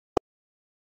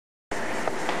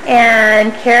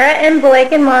And Kara and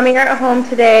Blake and Mommy are at home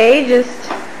today, just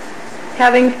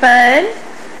having fun.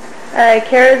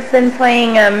 Kara's been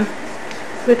playing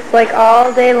with Blake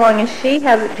all day long, and she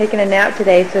hasn't taken a nap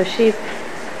today, so she's...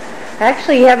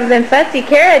 Actually, you haven't been fussy.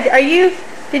 Kara,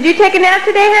 did you take a nap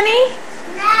today, honey?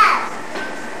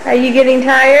 No. Are you getting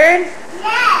tired?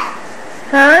 No.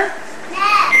 Huh?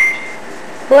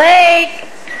 No.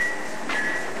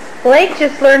 Blake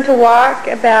just learned to walk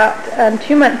about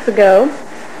 2 months ago,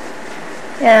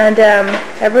 and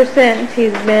ever since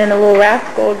he's been a little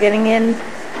rascal, getting in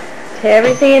to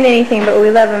everything and anything, but we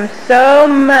love him so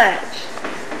much.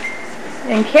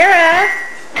 And Kara,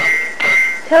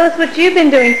 tell us what you've been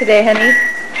doing today, honey.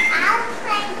 I was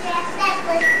playing dress up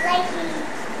with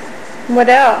Blakey. What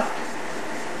else?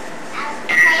 I was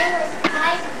playing with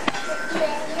cards with you,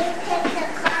 and you took the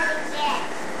card again.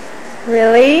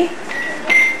 Really?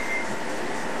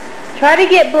 Try to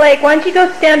get Blake. Why don't you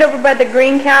go stand over by the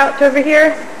green couch over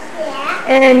here? Yeah.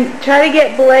 And try to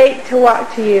get Blake to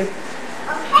walk to you.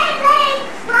 Okay, Blake.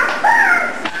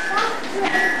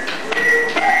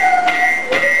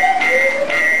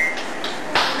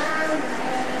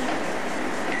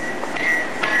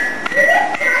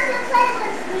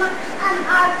 Come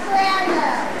on.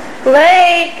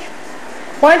 Blake,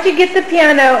 why don't you get the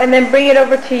piano and then bring it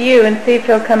over to you and see if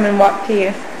he'll come and walk to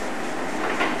you.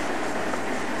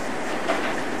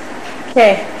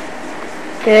 Okay.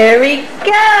 There he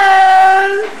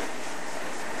goes.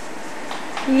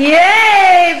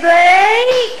 Yay,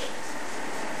 Blake.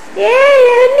 Yay,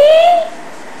 honey.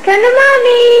 Come to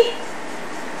Mommy.